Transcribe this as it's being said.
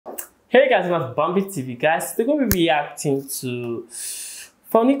Hey guys, welcome to Bumpy TV. Guys, today we'll be reacting to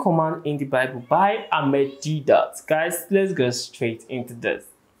funny command in the Bible by Ahmed Deedat. Guys, let's go straight into this.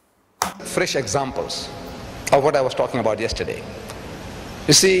 Fresh examples of what I was talking about yesterday.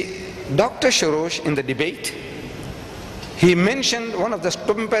 You see, Dr. Sharosh in the debate, he mentioned one of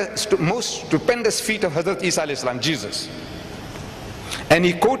the most stupendous feat of Hazrat Isa alayhi salam, Jesus. And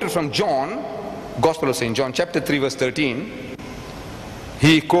he quoted from John, Gospel of St. John, chapter 3, verse 13.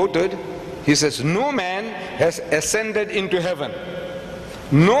 He quoted, he says, "No man has ascended into heaven.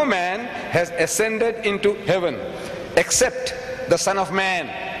 No man has ascended into heaven except the Son of Man."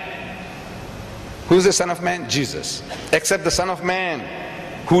 Who is the Son of Man? Jesus. Except the Son of Man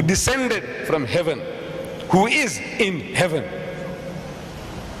who descended from heaven, who is in heaven.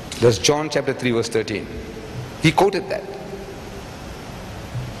 That's John chapter 3, verse 13. He quoted that.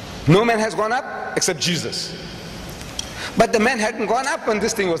 No man has gone up except Jesus. But the man hadn't gone up when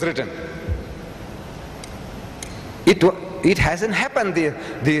this thing was written. It hasn't happened.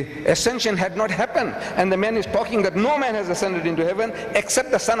 The ascension had not happened. And the man is talking that no man has ascended into heaven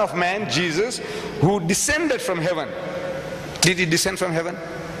except the Son of Man, Jesus, who descended from heaven. Did he descend from heaven?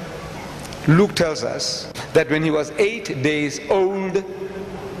 Luke tells us that when he was 8 days old,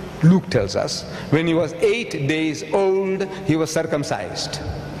 Luke tells us, when he was 8 days old, he was circumcised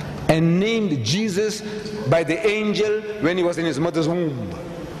and named Jesus by the angel when he was in his mother's womb.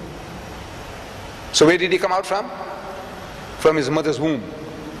 So where did he come out from? From his mother's womb.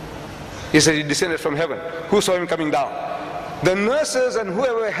 He said he descended from heaven. Who saw him coming down? The nurses and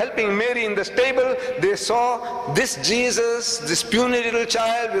whoever were helping Mary in the stable, they saw this Jesus, this puny little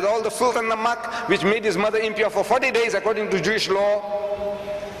child with all the filth and the muck which made his mother impure for 40 days according to Jewish law,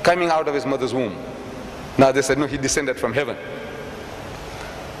 coming out of his mother's womb. Now they said, no, he descended from heaven.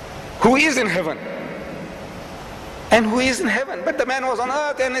 Who is in heaven? And who is in heaven? But the man was on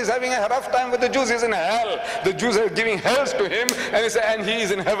earth and is having a rough time with the Jews. He's in hell. The Jews are giving hells to him, and he is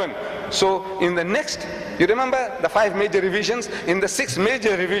in heaven. So in the next, you remember the 5 major revisions? In the 6th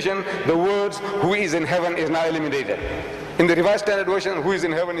major revision, the words "who is in heaven" is now eliminated. In the Revised Standard Version, "who is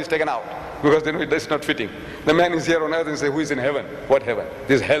in heaven" is taken out because they know it's not fitting. The man is here on earth and says, "Who is in heaven?" What heaven?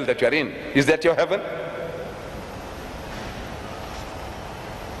 This hell that you are in. Is that your heaven?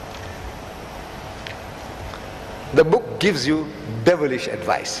 The book gives you devilish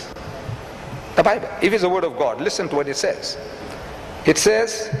advice. The Bible, if it's the word of God, listen to what it says. It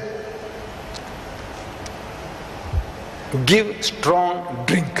says, give strong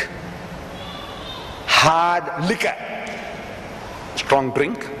drink, hard liquor. Strong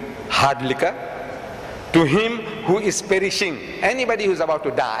drink, hard liquor, to him who is perishing. Anybody who is about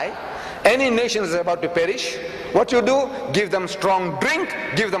to die, any nation is about to perish, what you do? Give them strong drink,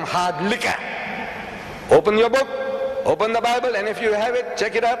 give them hard liquor. Open your book, open the Bible, and if you have it,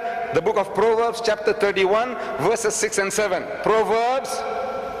 check it up. The book of Proverbs, chapter 31, verses 6 and 7. Proverbs,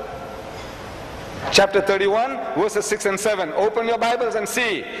 chapter 31, verses 6 and 7. Open your Bibles and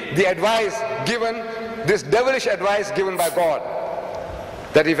see the advice given, this devilish advice given by God.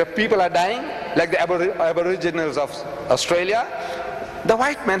 That if people are dying, like the Aboriginals of Australia, the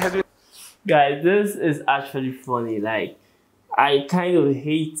white man has been... Guys, this is actually funny. Like, I kind of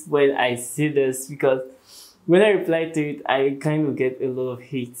hate when I see this because when I reply to it, I kind of get a lot of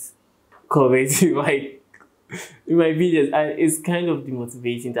hate comments in my videos, and it's kind of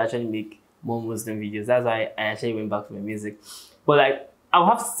demotivating to actually make more Muslim videos. That's why I actually went back to my music. But like, I'll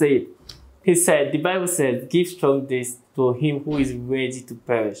have to say it. He said, the Bible says, give strong days to him who is ready to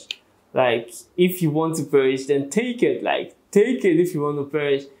perish. Like, if you want to perish, then take it. Like, take it if you want to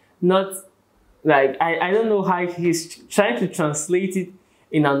perish. Not like, I don't know how he's trying to translate it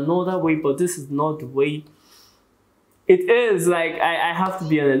in another way, but this is not the way it is. Like, I have to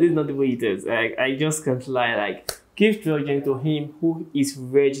be honest, this is not the way it is. Like, I just can't lie. Like, give strong drink to him who is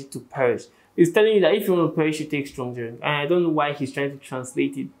ready to perish. It's telling you that if you want to perish, you take strong drink. And I don't know why he's trying to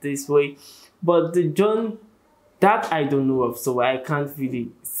translate it this way. But the John, that I don't know of, so I can't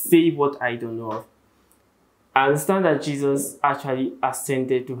really say what I don't know of. I understand that Jesus actually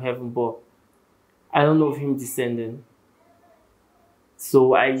ascended to heaven, but I don't know of him descending.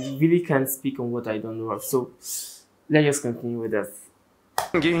 So I really can't speak on what I don't know of. So let's just continue with that.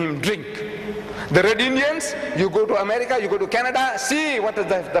 Give him drink. The Red Indians, you go to America, you go to Canada, see what is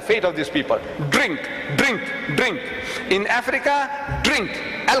the fate of these people. Drink, drink, drink. In Africa, drink.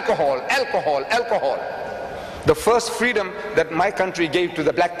 Alcohol, alcohol, alcohol. The first freedom that my country gave to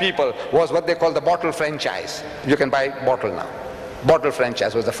the black people was what they call the bottle franchise. You can buy bottle now. Bottle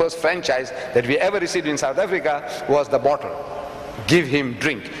franchise was the first franchise that we ever received in South Africa, was the bottle. give him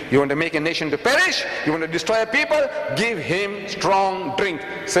drink. You want to make a nation to perish? You want to destroy a people? Give him strong drink,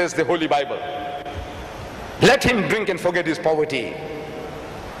 says the Holy Bible. Let him drink and forget his poverty.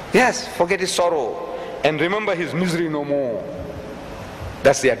 Yes, forget his sorrow and remember his misery no more.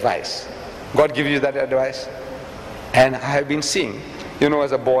 That's the advice. God gives you that advice. And I have been seeing, you know,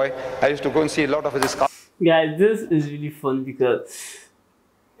 as a boy, I used to go and see a lot of this. Guys, this is really fun because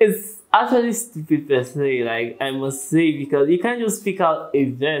it's actually stupid per se, like I must say, because you can't just pick out a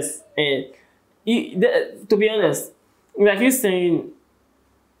verse and to be honest, like you're saying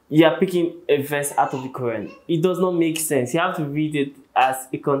you're picking a verse out of the Quran. It does not make sense. You have to read it as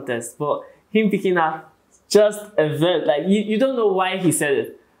a context. But him picking out just a verse, like you don't know why he said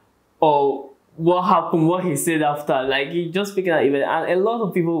it or what happened, what he said after. Like he just picking out even, and a lot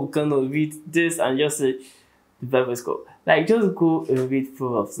of people gonna read this and just say the Bible is cool. Like just go and read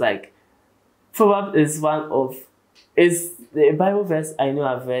Proverbs. Like Proverbs is the Bible verse I know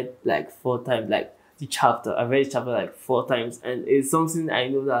I've read like 4 times. Like the chapter, I've read the chapter like 4 times, and it's something I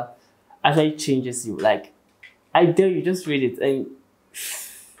know that actually changes you. Like I dare you, just read it and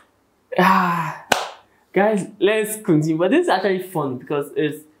guys, let's continue. But this is actually fun because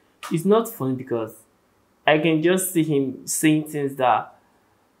it's not fun because I can just see him saying things that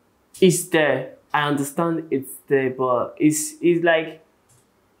is there. I understand it's there, but it's like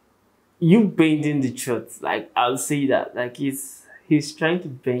you bending the truth. Like I'll say that. Like he's trying to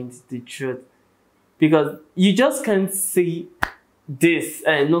bend the truth because you just can't say this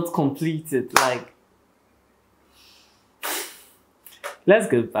and not complete it. Like let's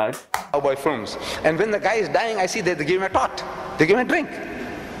get back. Cowboy films. And when the guy is dying, I see that they give him a tot. They give him a drink.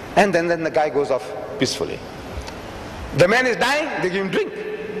 And then the guy goes off peacefully. The man is dying, they give him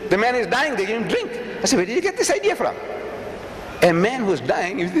drink. The man is dying, they give him drink. I say, where did you get this idea from? A man who's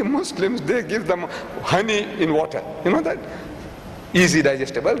dying, if the Muslims, they give them honey in water. You know that? Easy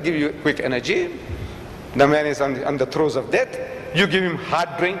digestible, give you quick energy. The man is on the throes of death. You give him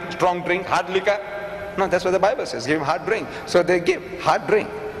hard drink, strong drink, hard liquor. No, that's what the Bible says. Give him hard drink. So they give hard drink.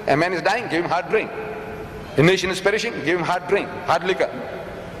 A man is dying, give him hard drink. A nation is perishing, give him hard drink, hard liquor.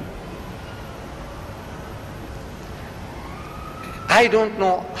 I don't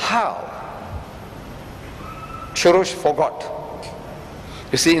know how Shorosh forgot.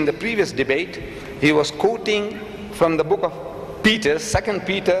 You see, in the previous debate, he was quoting from the book of Peter, 2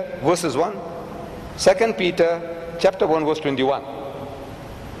 Peter verses 1. 2 Peter chapter 1 verse 21.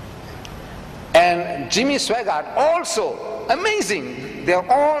 And Jimmy Swaggart also, amazing, they are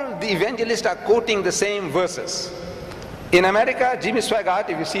all, the evangelists are quoting the same verses. In America, Jimmy Swaggart,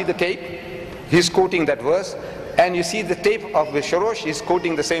 if you see the tape, he's quoting that verse. And you see the tape of Shorosh, he's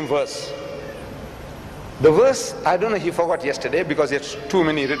quoting the same verse. The verse, I don't know, he forgot yesterday because there's too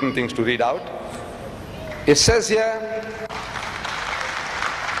many written things to read out. It says here,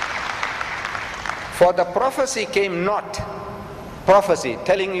 for the prophecy came not, prophecy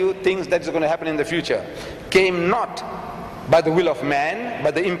telling you things that is going to happen in the future, came not by the will of man,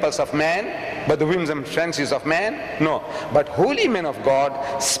 by the impulse of man, by the whims and fancies of man, no, but holy men of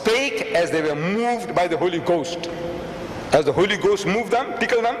God spake as they were moved by the Holy Ghost. As the Holy Ghost moved them,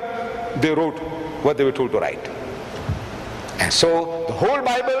 tickled them, they wrote what they were told to write. And so the whole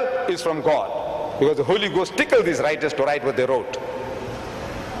Bible is from God because the Holy Ghost tickled these writers to write what they wrote.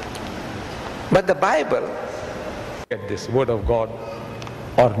 But the Bible, get this word of God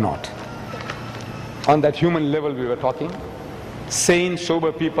or not. On that human level we were talking, sane,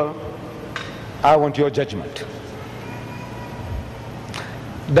 sober people, I want your judgment.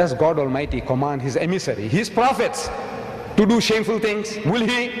 Does God Almighty command his emissary, his prophets, to do shameful things? Will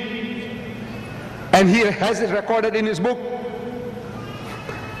he? And he has it recorded in his book.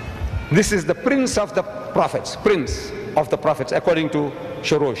 This is the prince of the prophets, prince of the prophets, according to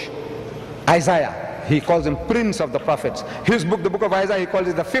Shorosh. Isaiah, he calls him prince of the prophets. His book, the book of Isaiah, he calls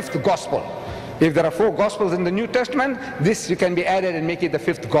it the 5th gospel. If there are 4 gospels in the New Testament, this you can be added and make it the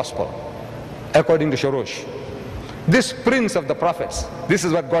 5th gospel, according to Shorosh. This prince of the prophets, this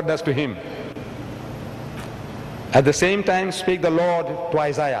is what God does to him. At the same time spake the Lord to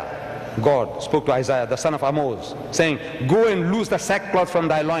Isaiah. God spoke to Isaiah, the son of Amoz, saying, go and loose the sackcloth from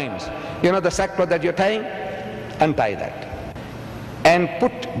thy loins. You know the sackcloth that you're tying? Untie that. And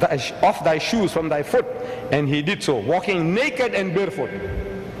put off thy shoes from thy foot. And he did so, walking naked and barefoot.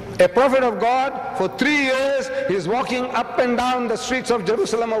 A prophet of God, for 3 years, he's walking up and down the streets of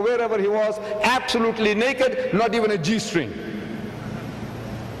Jerusalem or wherever he was, absolutely naked, not even a G-string.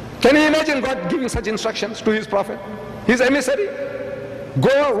 Can you imagine God giving such instructions to his prophet, his emissary?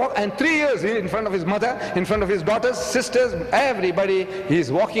 Go walk, and 3 years in front of his mother, in front of his daughters, sisters, everybody, he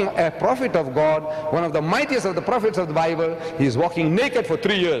is walking, a prophet of God, one of the mightiest of the prophets of the Bible, he is walking naked for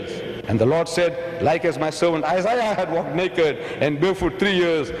 3 years. And the Lord said, like as my servant Isaiah had walked naked and barefoot 3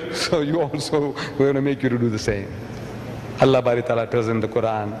 years, so you also, we're going to make you to do the same. Allah Bari Ta'ala tells in the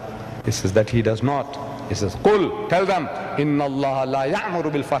Quran, he says that he does not. He says, Qul, tell them, Inna Allah la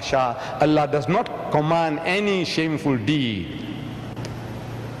ya'muru bil fahsha. Allah does not command any shameful deed.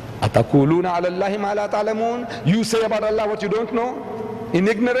 Atakuluna ala Allahi ma la ta'lamun. You say about Allah what you don't know? In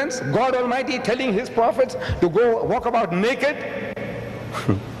ignorance? God Almighty telling his prophets to go walk about naked?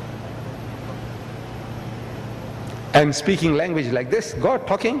 And speaking language like this, God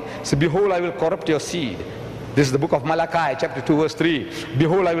talking, say, behold, I will corrupt your seed. This is the book of Malachi, chapter 2, verse 3.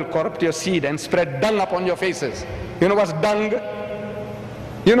 Behold, I will corrupt your seed and spread dung upon your faces. You know what's dung?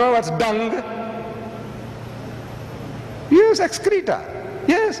 You know what's dung? Yes, excreta.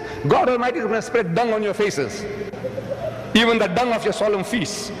 Yes, God Almighty is going to spread dung on your faces. Even the dung of your solemn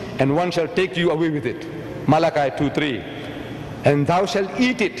feasts. And one shall take you away with it. Malachi 2:3. And thou shalt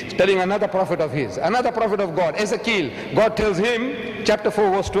eat it, telling another prophet of his, another prophet of God, Ezekiel. God tells him, chapter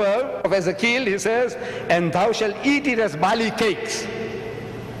 4 verse 12 of Ezekiel, he says, and thou shalt eat it as barley cakes.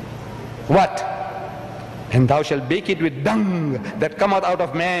 What? And thou shalt bake it with dung that cometh out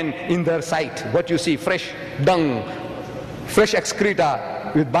of man in their sight. What you see, fresh dung, fresh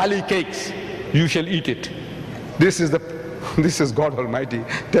excreta with barley cakes, you shall eat it. This is God Almighty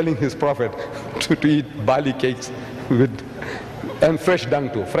telling his prophet to eat barley cakes with, and fresh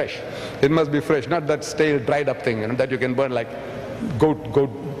dung too, fresh. It must be fresh, not that stale, dried up thing, you know, that you can burn like goat,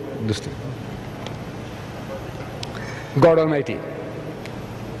 this thing. God Almighty.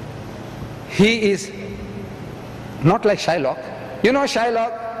 He is not like Shylock. You know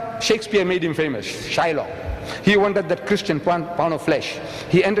Shylock? Shakespeare made him famous, Shylock. He wanted that Christian pound of flesh.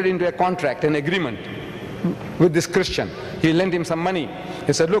 He entered into a contract, an agreement with this Christian. He lent him some money.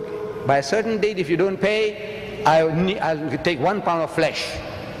 He said, look, by a certain date, if you don't pay, I'll take 1 pound of flesh.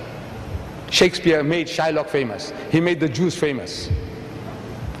 Shakespeare made Shylock famous. He made the Jews famous.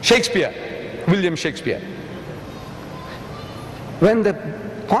 Shakespeare, William Shakespeare. When the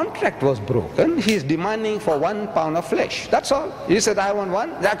contract was broken, he's demanding for 1 pound of flesh. That's all. He said, I want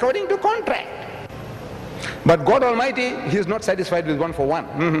 1, according to contract. But God Almighty, he is not satisfied with 1 for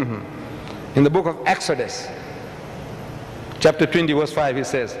 1. In the book of Exodus, chapter 20, verse 5, he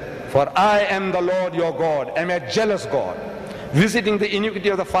says, for I am the Lord your God, am a jealous God, visiting the iniquity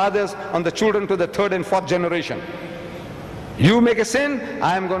of the fathers on the children to the 3rd and 4th generation. You make a sin,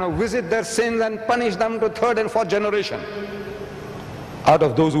 I am going to visit their sins and punish them to 3rd and 4th generation out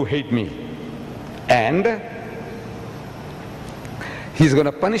of those who hate me. And he's going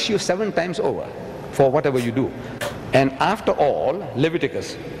to punish you 7 times over for whatever you do. And after all,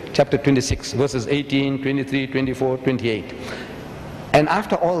 Leviticus chapter 26, verses 18, 23, 24, 28. And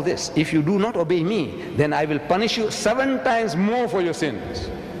after all this, if you do not obey me, then I will punish you 7 times more for your sins.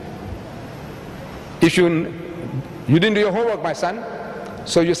 If you didn't do your homework, my son,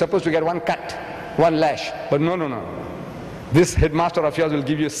 so you're supposed to get 1 cut, 1 lash. But no. This headmaster of yours will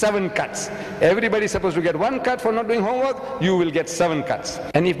give you 7 cuts. Everybody's supposed to get 1 cut for not doing homework, you will get 7 cuts.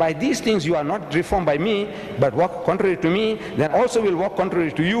 And if by these things you are not reformed by me, but walk contrary to me, then also will walk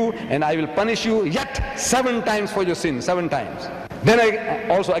contrary to you, and I will punish you yet 7 times for your sins, 7 times. Then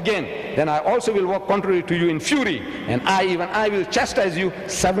I also will walk contrary to you in fury, and I will chastise you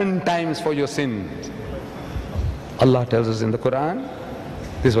 7 times for your sins. Allah tells us in the Quran,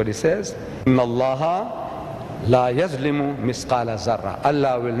 this is what he says, Inna Allaha la yazlimu misqala zarra.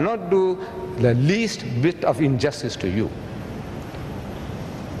 Allah will not do the least bit of injustice to you.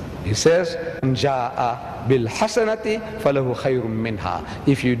 He says, Ja'a bil hasanati falahu khayrum minha.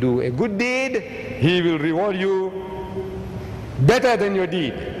 If you do a good deed, he will reward you better than your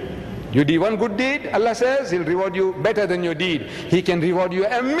deed. You did 1 good deed, Allah says, he'll reward you better than your deed. He can reward you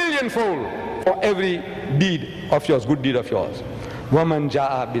 1,000,000-fold for every deed of yours, good deed of yours. وَمَنْ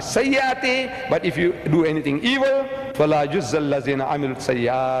جَاءَ بِالسَّيِّئَةِ. But if you do anything evil, فَلَا جُزَّ الَّذِينَ عَمِلُوا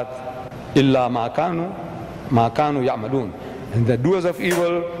السَّيِّئَاتِ إِلَّا مَا كَانُوا يَعْمَلُونَ. And the doers of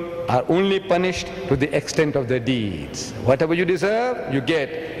evil are only punished to the extent of their deeds. Whatever you deserve, you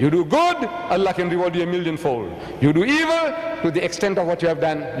get. You do good, Allah can reward you 1,000,000-fold. You do evil, to the extent of what you have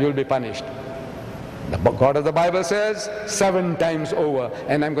done, you will be punished. The God of the Bible says 7 times over,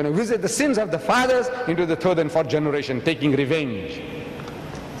 and I'm going to visit the sins of the fathers into the 3rd and 4th generation, taking revenge.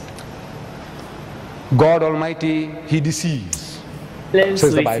 God Almighty, he deceives,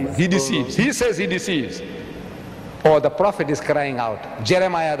 says the Bible. He deceives. He says he deceives. Or the prophet is crying out.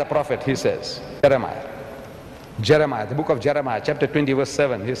 Jeremiah the prophet, he says. Jeremiah. Jeremiah, the book of Jeremiah, chapter 20, verse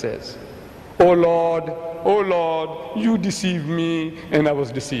 7, he says, O Lord, you deceived me and I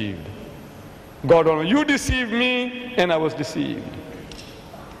was deceived. God Almighty, you deceived me and I was deceived.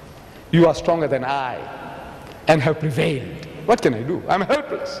 You are stronger than I and have prevailed. What can I do? I'm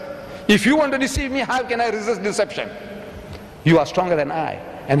helpless. If you want to deceive me, how can I resist deception? You are stronger than I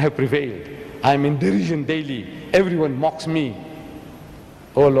and have prevailed. I am in derision daily. Everyone mocks me.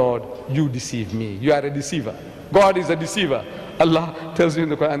 Oh Lord, you deceive me. You are a deceiver. God is a deceiver. Allah tells you in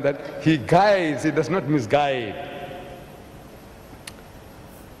the Quran that He guides, He does not misguide.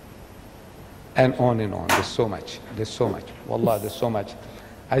 And on and on. There's so much. There's so much. Wallah, there's so much.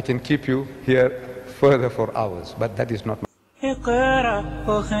 I can keep you here further for hours, but that is not my... Guys,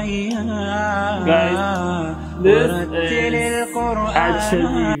 this is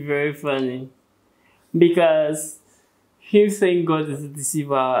actually very funny, because him saying God is a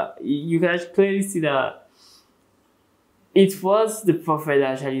deceiver, you can clearly see that it was the prophet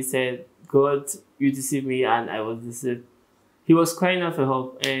that actually said, God, you deceived me and I was deceived. He was crying out for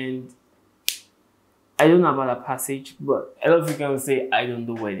help, and I don't know about that passage, but a lot of people can say, I don't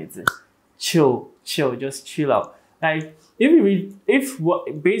know anything. Chill, just chill out. Like, if you read,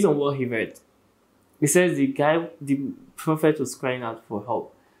 based on what he read, it says the prophet was crying out for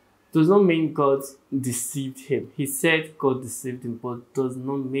help. Does not mean God deceived him. He said God deceived him, but does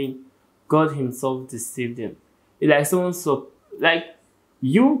not mean God himself deceived him. It's like someone saw, like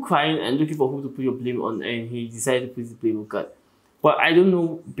you crying and looking for who to put your blame on, and he decided to put the blame on God. But I don't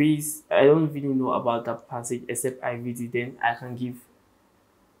know, I don't really know about that passage, except I read it, then I can give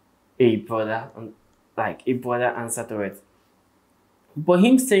a brother answer to it. But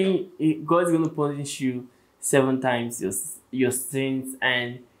him saying God's going to punish you 7 times your sins,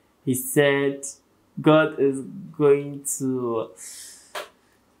 and he said God is going to,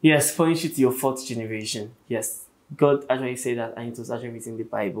 yes, punish you to your 4th generation. Yes, God actually said that, and it was actually written in the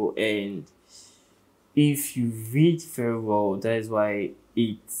Bible. And if you read very well, that is why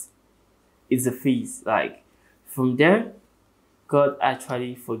it's a phase. Like, from there, God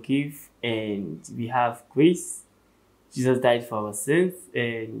actually forgive, and we have grace. Jesus died for our sins,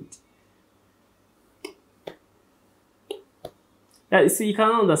 and so you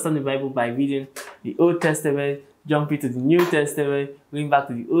cannot understand the Bible by reading the Old Testament, jumping to the New Testament, going back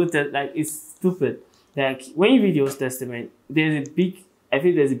to the Old Testament. Like, it's stupid. Like, when you read the Old Testament, I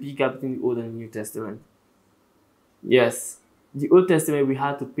think there's a big gap between the Old and the New Testament. Yes, the Old Testament, we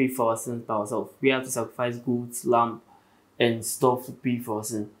had to pay for our sins by ourselves. We had to sacrifice goats, lamb, and stuff to pay for our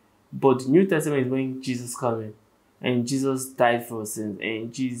sin. But the New Testament is when Jesus came in, and Jesus died for our sins,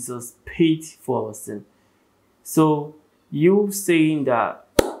 and Jesus paid for our sin. So you saying that,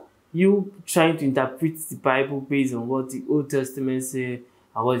 you trying to interpret the Bible based on what the Old Testament say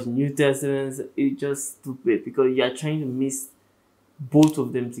and what the New Testament say, it's just stupid, because you are trying to mix both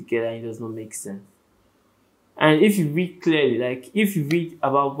of them together, and it does not make sense. And if you read clearly, like if you read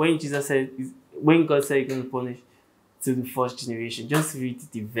about when God said he's going to punish to the 4th generation, just read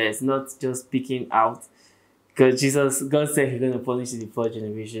the verse, not just picking out, because God said he's going to punish to the 4th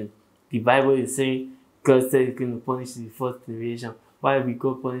generation. The Bible is saying God said he's going to punish to the 4th generation. Why we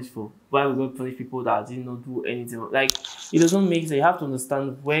go punish people that did not do anything? Like, it doesn't make sense. You have to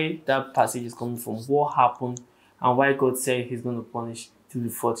understand where that passage is coming from, what happened, and why God said he's going to punish to the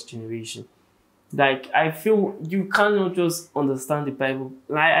 4th generation. Like, I feel you cannot just understand the Bible.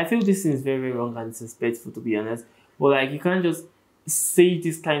 Like, I feel this thing is very, very wrong and disrespectful, to be honest. But like, you can't just say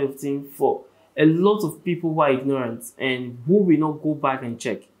this kind of thing for a lot of people who are ignorant and who will not go back and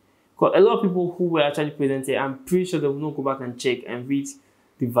check. Because a lot of people who were actually presented, I'm pretty sure they will not go back and check and read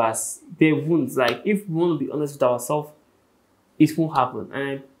the verse. They won't. Like, if we want to be honest with ourselves, it won't happen. And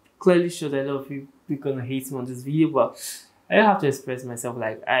I'm clearly sure that a lot of people are going to hate me on this video, but I have to express myself.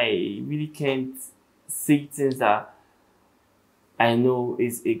 Like, I really can't say things that I know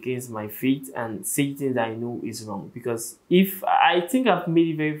is against my faith and say things that I know is wrong. Because if I think I've made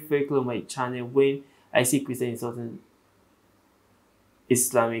it very, very clear on my channel, when I say Christian insulting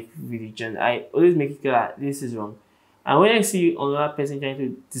Islamic religion, I always make it clear that this is wrong. And when I see another person trying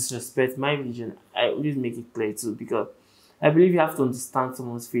to disrespect my religion, I always make it clear too, because I believe you have to understand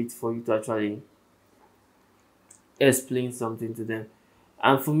someone's faith for you to actually explain something to them.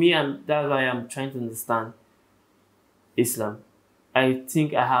 And for me, that's why I'm trying to understand Islam. I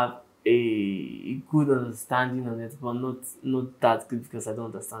think I have a good understanding on it, but not that good, because I don't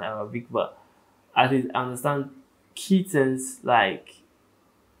understand Arabic. But I understand key things, like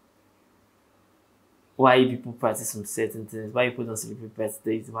why people practice some certain things, why people don't celebrate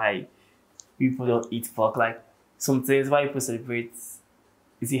birthdays, why people don't eat pork, like some things, why people celebrate,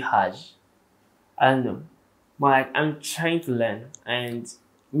 is it Hajj? I don't know. But like, I'm trying to learn, and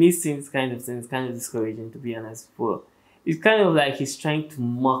me seeing this kind of thing is kind of discouraging, to be honest. But it's kind of like he's trying to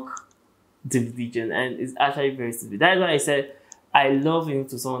mock the religion, and it's actually very stupid. That's why I said I love him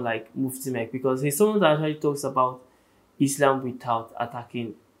to someone like Mufti Mek, because he's someone that actually talks about Islam without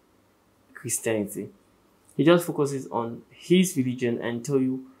attacking Christianity. He just focuses on his religion and tell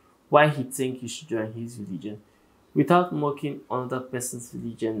you why he thinks you should join his religion, without mocking another person's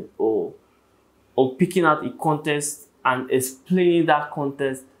religion, or picking out a context and explaining that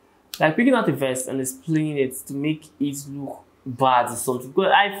context, like picking out a verse and explaining it to make it look bad or something.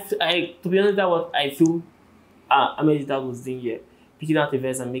 Because I to be honest, that's what I feel Ahmed Deedat was doing here, picking out a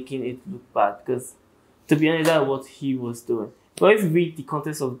verse and making it look bad. Because to be honest, that's what he was doing. But if you read the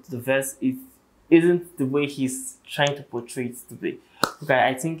context of the verse, it isn't the way he's trying to portray it to be. Okay,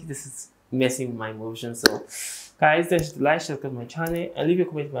 I think this is messing with my emotions. So guys, don't forget to like, share, subscribe to my channel, and leave your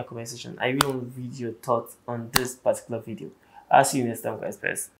comment in my comment section. I really want to read your thoughts on this particular video. I'll see you next time, guys.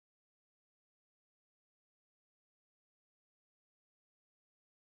 Peace.